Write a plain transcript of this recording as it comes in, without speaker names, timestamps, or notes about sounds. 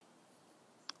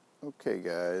Okay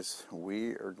guys,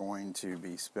 we are going to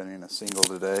be spinning a single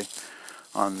today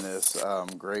on this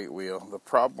great wheel. The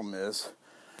problem is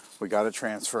we got to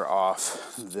transfer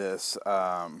off this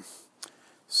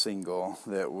single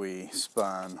that we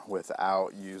spun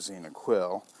without using a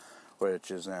quill, which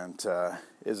isn't a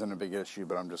big issue,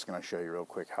 but I'm just going to show you real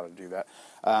quick how to do that.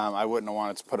 I wouldn't have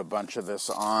wanted to put a bunch of this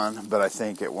on, but I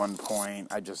think at one point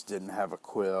I just didn't have a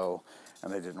quill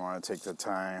and I didn't want to take the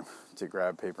time to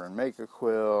grab paper and make a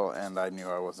quill, and I knew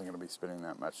I wasn't going to be spinning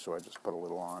that much, so I just put a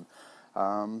little on.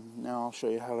 Now I'll show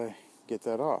you how to get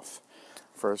that off.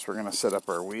 First we're going to set up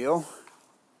our wheel.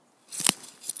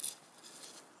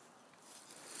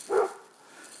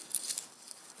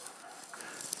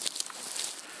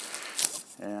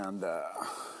 And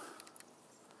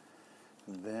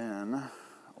then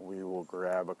we will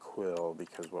grab a quill,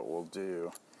 because what we'll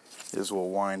do is we'll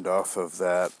wind off of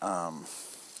that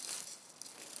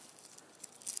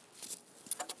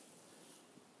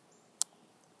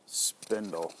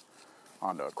spindle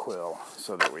onto a quill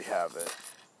so that we have it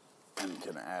and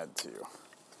can add to.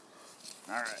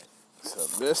 Alright, so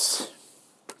this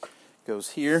goes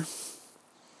here.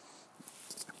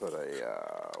 Put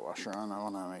a washer on. I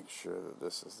want to make sure that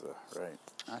this is the right.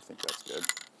 I think that's good,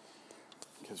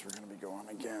 because we're going to be going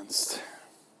against.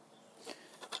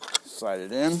 Slide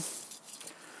it in.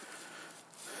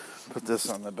 Put this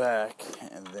on the back,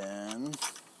 and then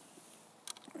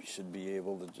we should be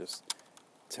able to just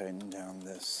tighten down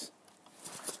this.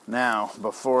 Now,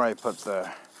 before I put the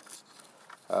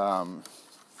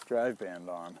drive band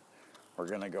on, we're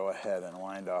going to go ahead and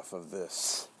wind off of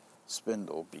this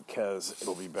spindle, because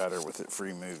it'll be better with it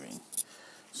free moving.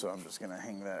 So I'm just going to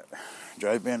hang that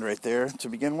drive band right there to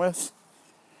begin with.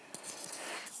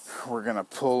 We're going to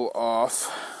pull off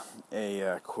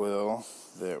a quill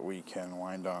that we can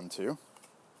wind onto.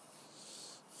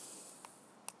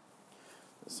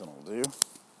 This one will do.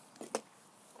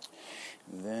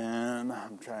 Then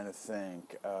I'm trying to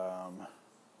think.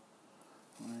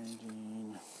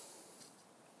 Winding.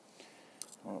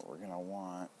 What we're going to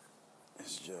want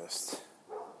is just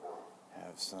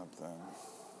have something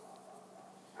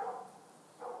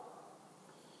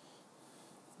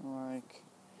like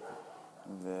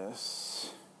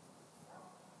this,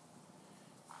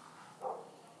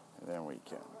 and then we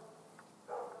can,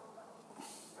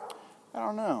 I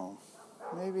don't know,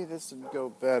 maybe this would go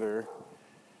better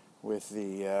with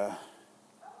the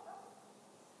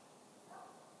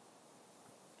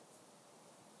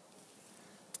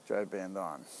drive band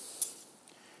on.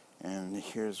 And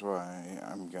here's why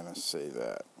I'm going to say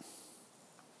that.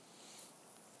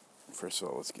 First of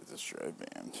all, let's get this drive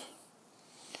band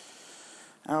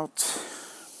out.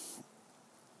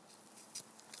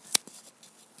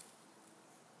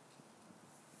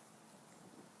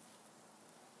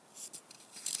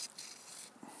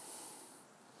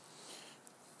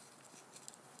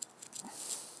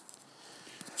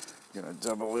 I'm going to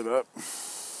double it up.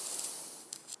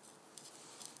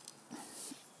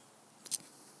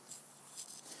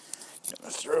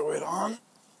 Gonna throw it on.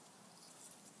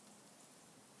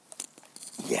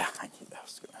 Yeah, I knew that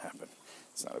was gonna happen.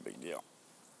 It's not a big deal.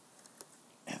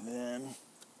 And then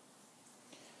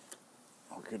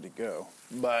we're good to go.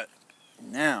 But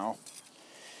now,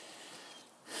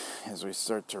 as we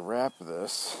start to wrap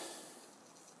this,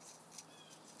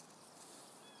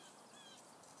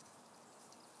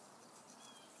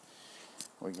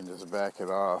 we can just back it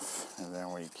off, and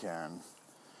then we can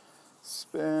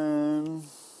spin,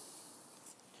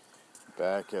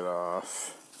 back it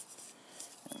off,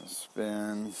 and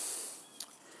spin,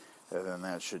 and then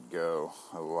that should go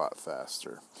a lot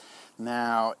faster.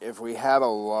 Now, if we had a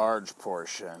large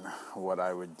portion, what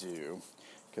I would do,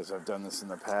 because I've done this in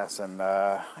the past, and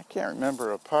I can't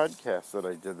remember a podcast that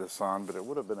I did this on, but it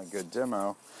would have been a good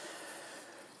demo.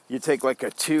 You take like a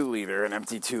 2-liter, an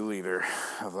empty 2-liter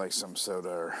of like some soda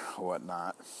or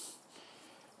whatnot,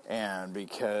 and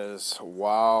because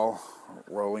while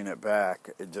rolling it back,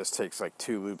 it just takes like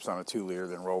 2 loops on a 2-liter,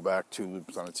 then roll back 2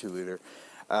 loops on a 2-liter,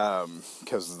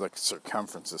 because the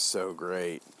circumference is so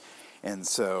great. And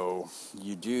so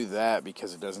you do that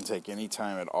because it doesn't take any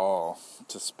time at all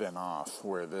to spin off,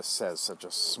 where this has such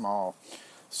a small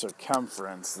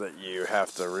circumference that you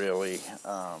have to really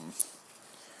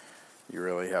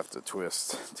have to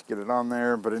twist to get it on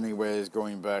there. But anyways,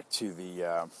 going back to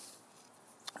the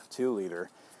 2-liter,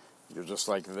 you're just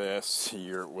like this.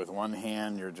 You're with one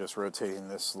hand, you're just rotating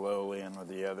this slowly, and with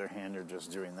the other hand, you're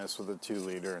just doing this with a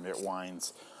 2-liter, and it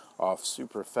winds off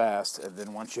super fast. And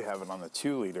then once you have it on the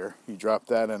 2-liter, you drop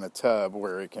that in a tub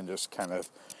where it can just kind of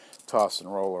toss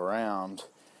and roll around,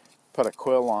 put a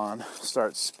quill on,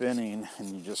 start spinning, and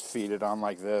you just feed it on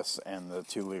like this, and the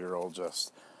 2-liter will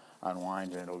just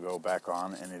unwind and it'll go back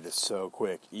on, and it is so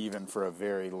quick, even for a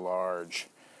very large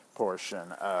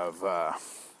portion of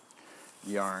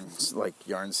yarn, like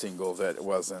yarn single that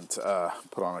wasn't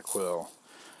put on a quill.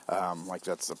 Like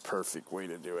that's the perfect way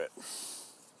to do it.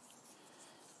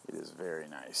 It is very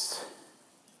nice.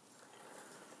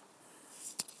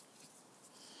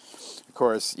 Of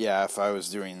course, yeah, if I was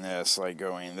doing this, like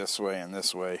going this way and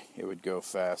this way, it would go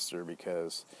faster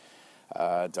because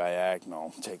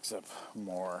diagonal takes up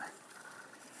more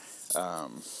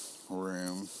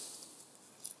room.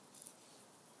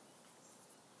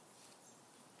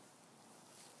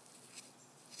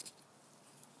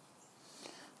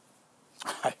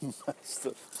 I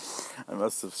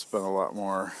must have spent a lot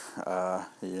more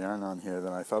yarn on here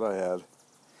than I thought I had.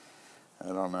 I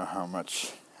don't know how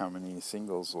many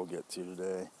singles we'll get to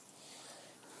today.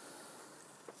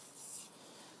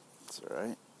 That's all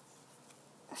right.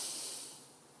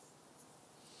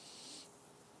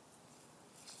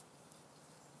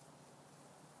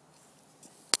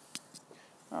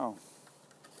 Oh,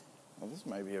 well, this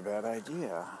might be a bad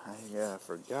idea. I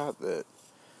forgot that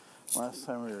last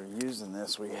time we were using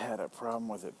this, we had a problem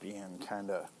with it being kind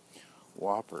of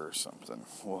whopper or something.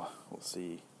 We'll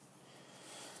see.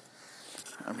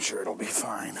 I'm sure it'll be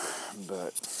fine,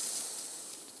 but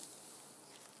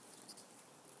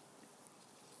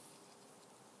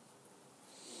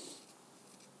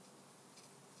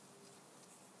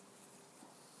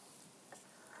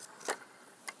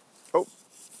oh,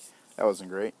 that wasn't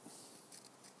great.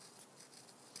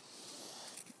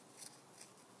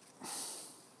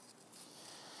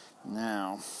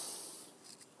 Now,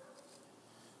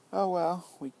 oh well,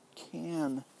 we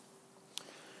can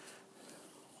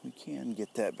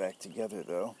get that back together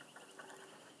though,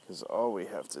 because all we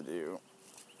have to do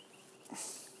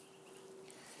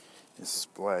is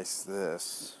splice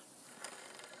this.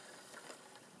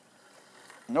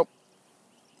 Nope.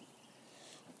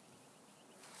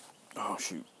 Oh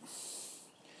shoot.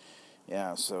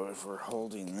 Yeah, so if we're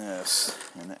holding this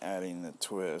and adding the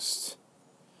twist,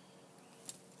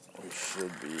 we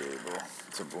should be able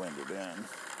to blend it in.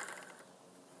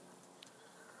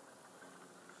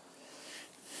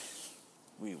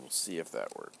 We will see if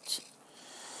that works.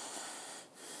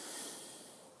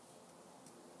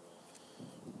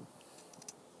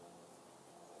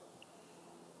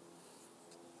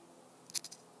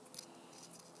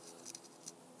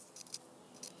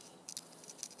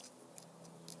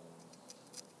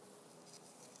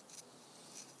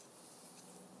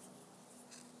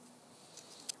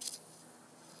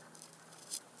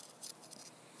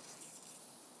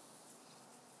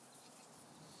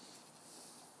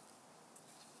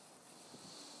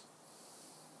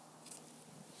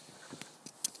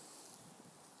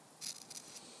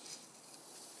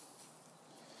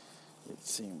 It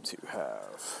seemed to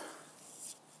have,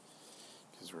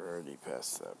 because we're already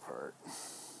past that part.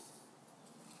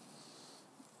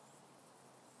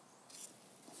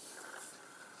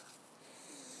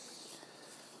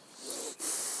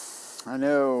 I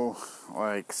know,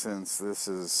 like, since this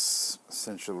is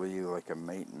essentially like a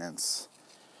maintenance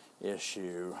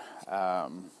issue,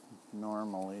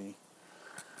 normally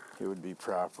it would be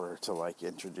proper to like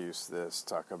introduce this,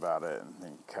 talk about it, and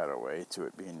then cut away to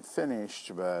it being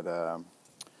finished, but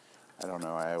I don't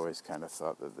know, I always kind of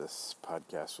thought that this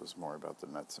podcast was more about the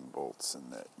nuts and bolts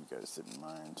and that you guys didn't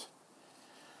mind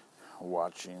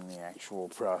watching the actual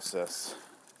process.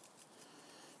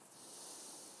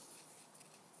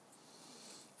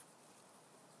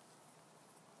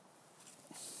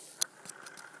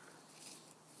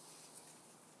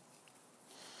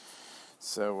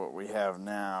 So what we have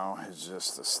now is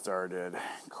just a started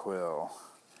quill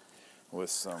with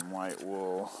some white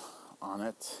wool on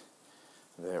it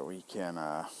that we can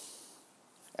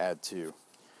add to.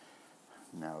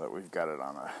 Now that we've got it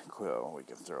on a quill, we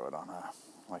can throw it on a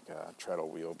treadle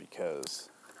wheel, because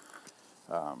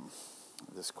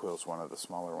this quill's one of the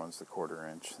smaller ones, the 1/4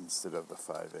 inch, instead of the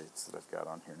 5/8 that I've got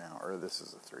on here now. Or this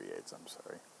is a 3/8, I'm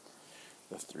sorry.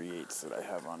 The 3/8 that I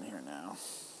have on here now.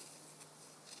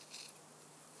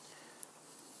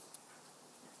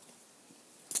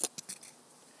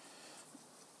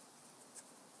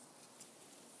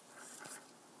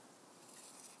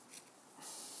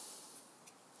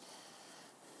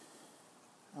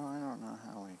 Oh, I don't know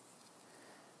how I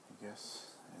guess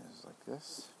it is like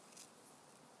this.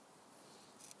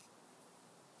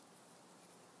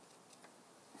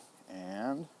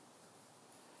 And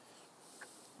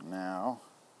now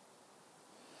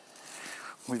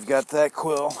we've got that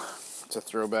quill to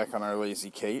throw back on our Lazy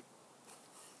Kate.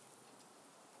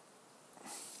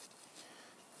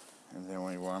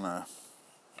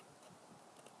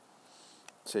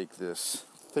 take this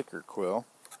thicker quill,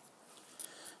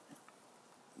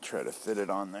 try to fit it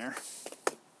on there.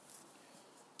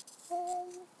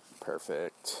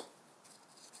 Perfect.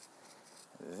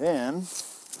 Then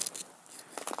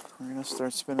we're going to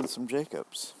start spinning some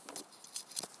Jacobs.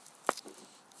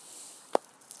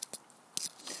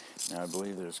 Now I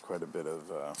believe there's quite a bit of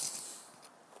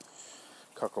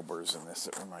cuckleburs in this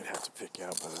that we might have to pick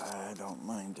out, but I don't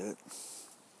mind it.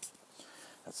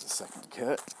 That's the second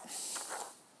cut.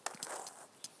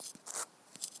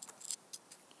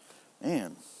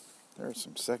 And there are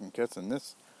some second cuts in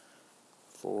this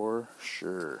for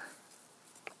sure.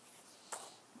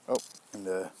 Oh,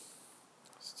 and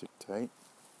stick tight.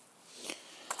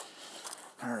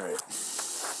 All right.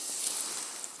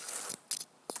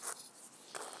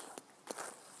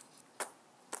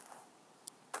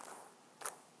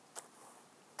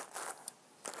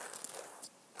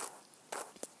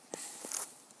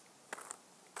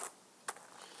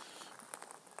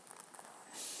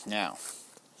 Now,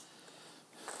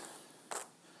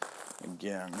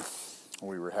 again,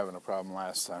 we were having a problem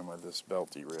last time with this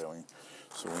belt derailing,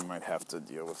 so we might have to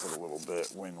deal with it a little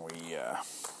bit when we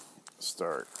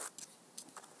start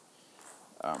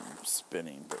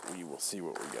spinning, but we will see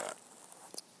what we got.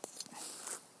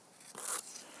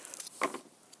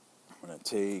 I'm going to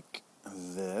take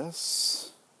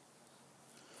this.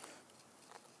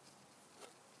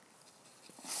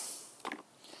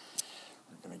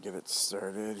 We're going to get it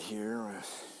started here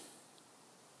with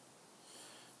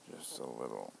just a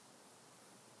little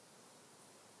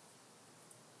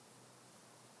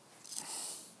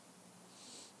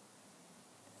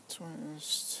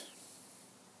twist.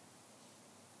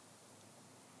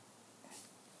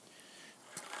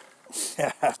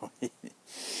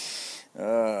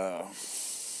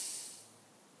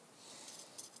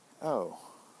 Oh,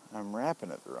 I'm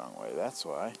wrapping it the wrong way, that's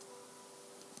why.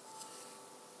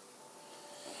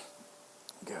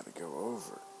 Got to go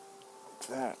over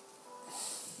that.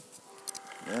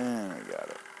 Then I got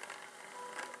it.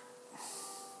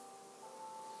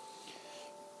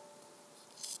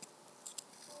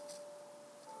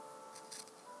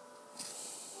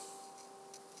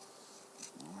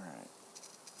 All right.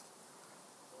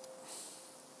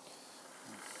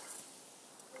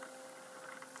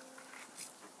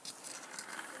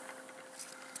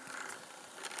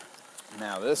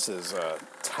 Now this is a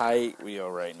tight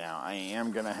wheel right now. I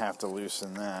am going to have to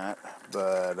loosen that,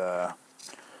 but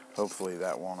hopefully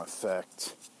that won't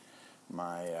affect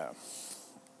my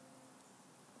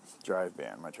drive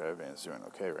band. My drive band is doing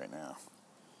okay right now.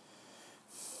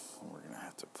 We're going to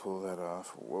have to pull that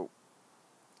off. Whoa.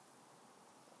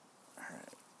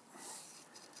 Alright.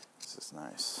 This is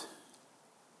nice.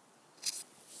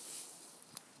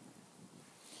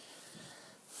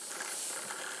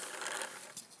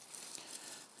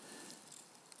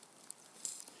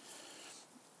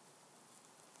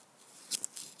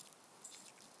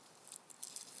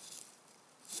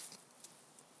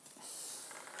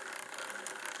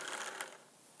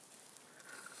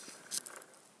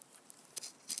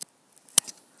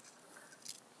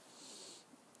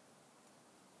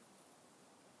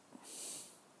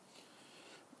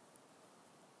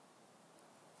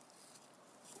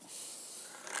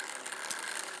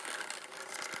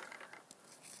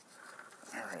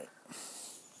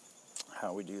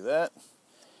 How we do that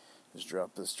is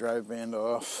drop this drive band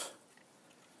off,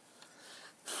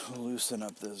 loosen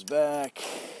up this back,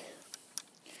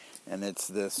 and it's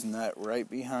this nut right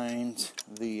behind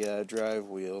the drive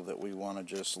wheel that we want to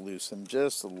just loosen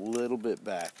just a little bit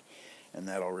back, and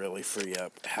that'll really free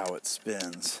up how it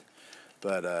spins.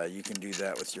 But you can do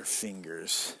that with your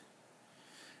fingers,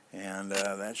 and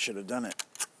that should have done it.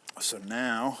 So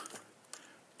now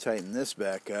tighten this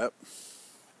back up,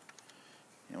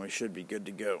 and we should be good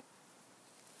to go.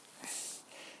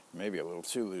 Maybe a little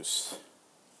too loose.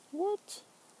 What?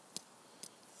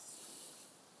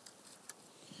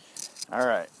 All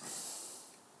right.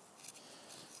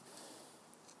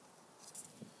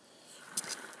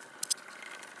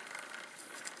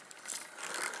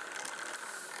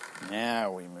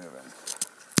 Now we moving.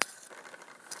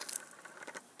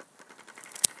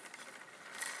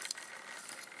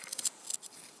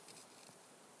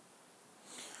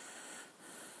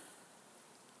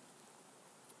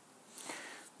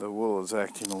 The wool is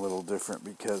acting a little different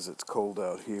because it's cold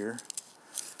out here,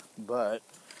 but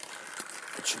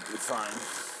it should be fine.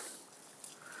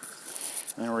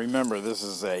 And remember, this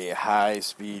is a high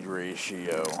speed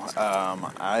ratio.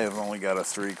 I have only got a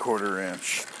 3/4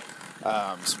 inch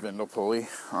spindle pulley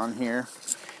on here,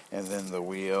 and then the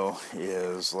wheel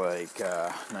is like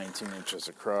 19 inches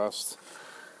across.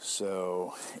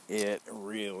 So it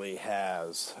really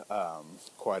has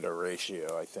quite a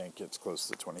ratio. I think it's close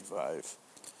to 25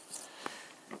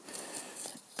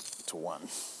 to 1.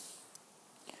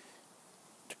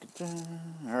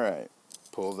 All right,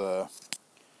 pull the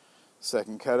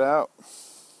second cut out.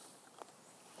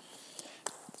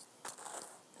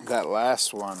 That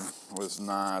last one was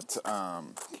not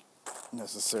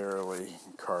necessarily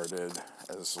carded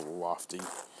as lofty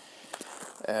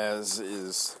as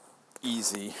is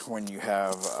easy when you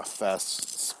have a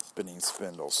fast spinning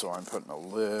spindle. So I'm putting a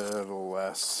little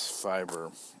less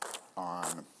fiber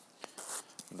on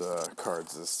the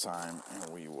cards this time,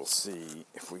 and we will see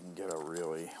if we can get a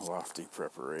really lofty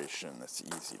preparation that's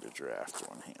easy to draft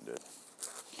one-handed.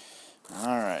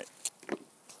 All right,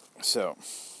 so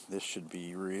this should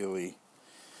be really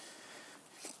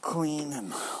clean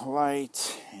and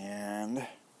light, and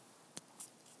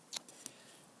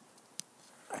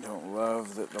I don't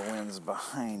love that the wind's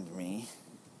behind me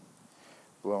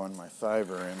blowing my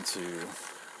fiber into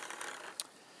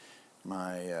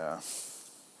my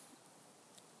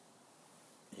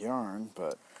yarn,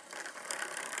 but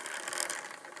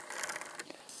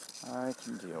I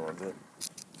can deal with it.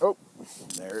 Oh,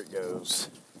 there it goes.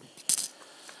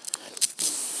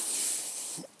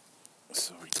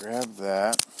 So we grab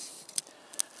that.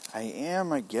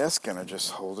 I guess, gonna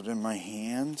just hold it in my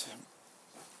hand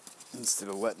instead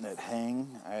of letting it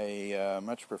hang. I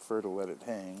much prefer to let it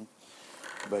hang,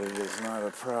 but it is not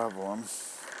a problem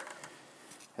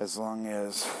as long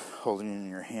as holding it in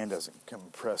your hand doesn't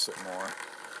compress it more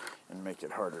and make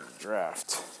it harder to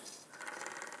draft.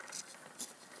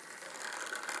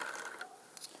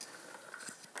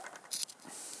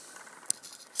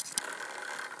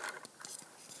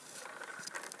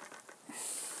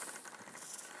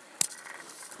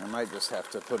 I might just have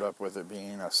to put up with it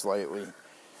being a slightly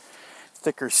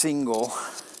thicker single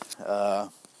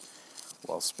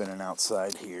while spinning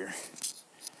outside here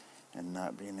and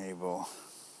not being able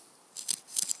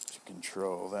to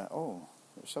control that. Oh,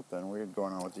 there's something weird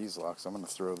going on with these locks. I'm going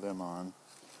to throw them on. I'm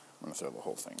going to throw the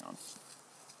whole thing on.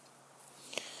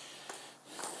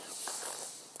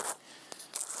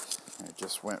 I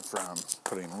just went from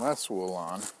putting less wool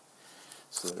on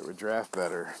so that it would draft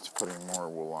better to putting more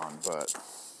wool on, but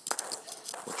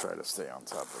we'll try to stay on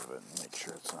top of it and make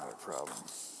sure it's not a problem.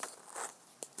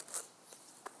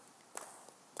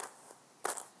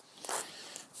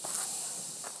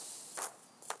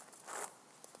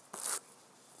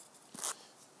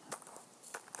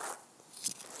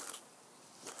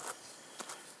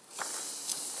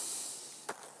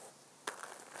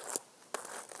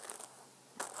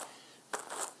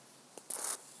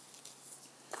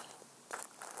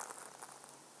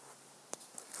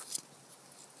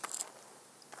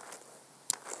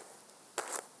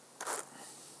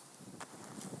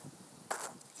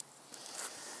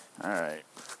 Alright,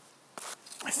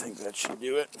 I think that should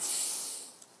do it.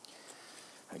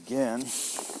 Again,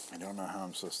 I don't know how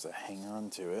I'm supposed to hang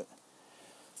on to it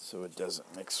so it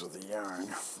doesn't mix with the yarn,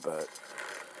 but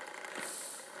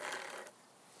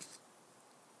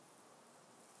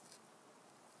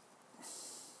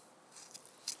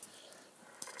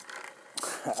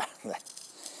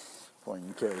point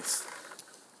in case.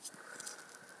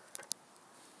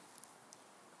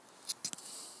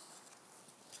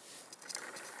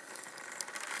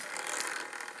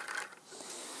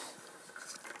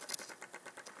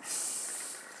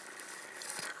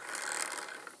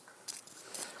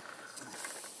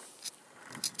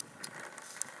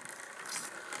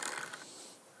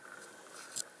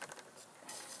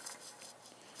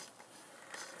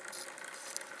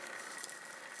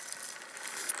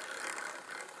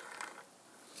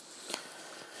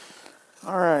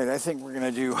 Alright, I think we're going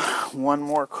to do one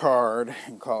more card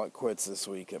and call it quits this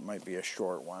week. It might be a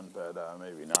short one, but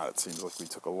maybe not. It seems like we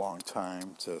took a long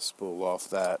time to spool off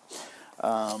that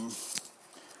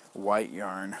white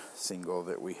yarn single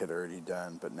that we had already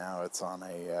done, but now it's on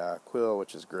a quill,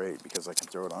 which is great because I can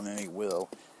throw it on any wheel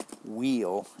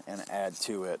and add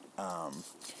to it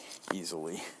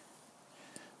easily.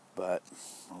 But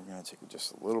we're going to take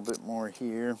just a little bit more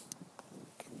here,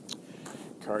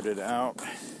 card it out.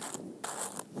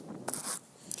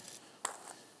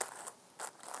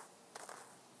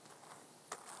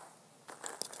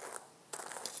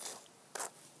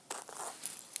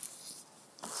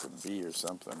 It's a bee or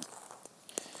something.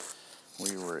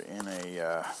 We were in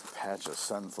a patch of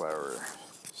sunflowers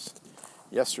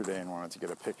yesterday and wanted to get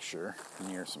a picture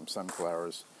near some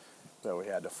sunflowers, but we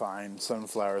had to find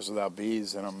sunflowers without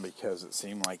bees in them because it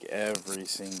seemed like every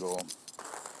single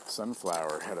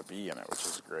sunflower had a bee in it, which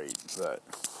is great, but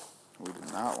we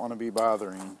did not want to be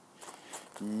bothering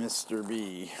Mr.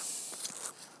 Bee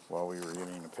while we were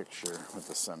getting a picture with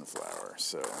the sunflower.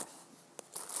 So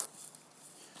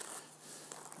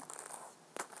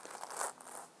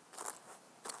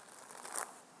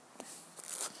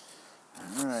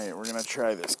alright, we're going to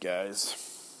try this, guys.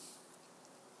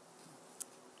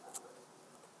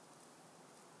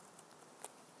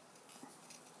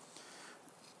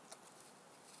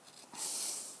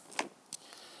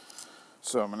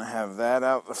 So I'm going to have that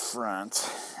out the front,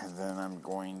 and then I'm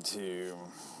going to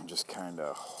just kind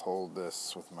of hold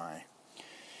this with my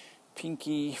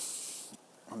pinky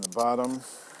on the bottom.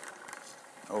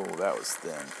 Oh, that was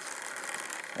thin.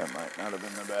 That might not have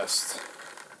been the best.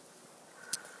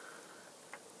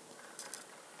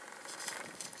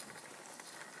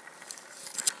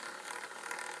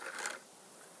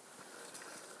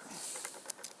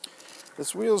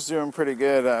 This wheel's doing pretty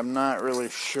good. I'm not really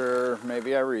sure.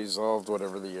 Maybe I resolved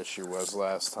whatever the issue was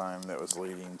last time that was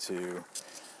leading to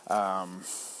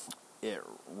it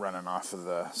running off of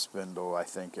the spindle. I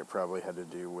think it probably had to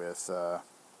do with the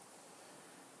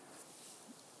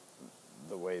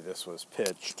way this was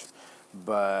pitched.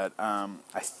 But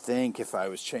I think if I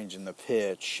was changing the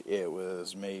pitch, it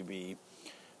was maybe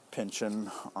pinching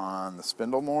on the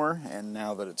spindle more. And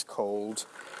now that it's cold,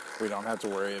 we don't have to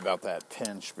worry about that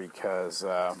pinch because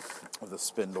the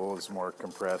spindle is more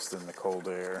compressed in the cold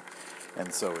air,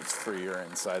 and so it's freer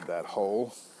inside that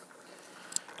hole.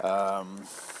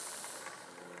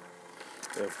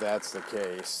 If that's the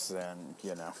case, then,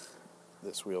 you know,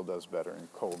 this wheel does better in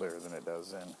cold air than it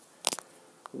does in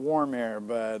warm air.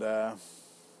 But,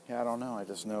 yeah, I don't know. I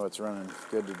just know it's running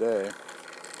good today,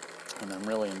 and I'm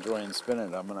really enjoying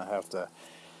spinning it. I'm going to have to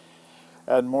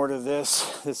add more to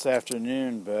this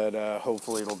afternoon, but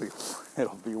hopefully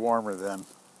it'll be warmer then.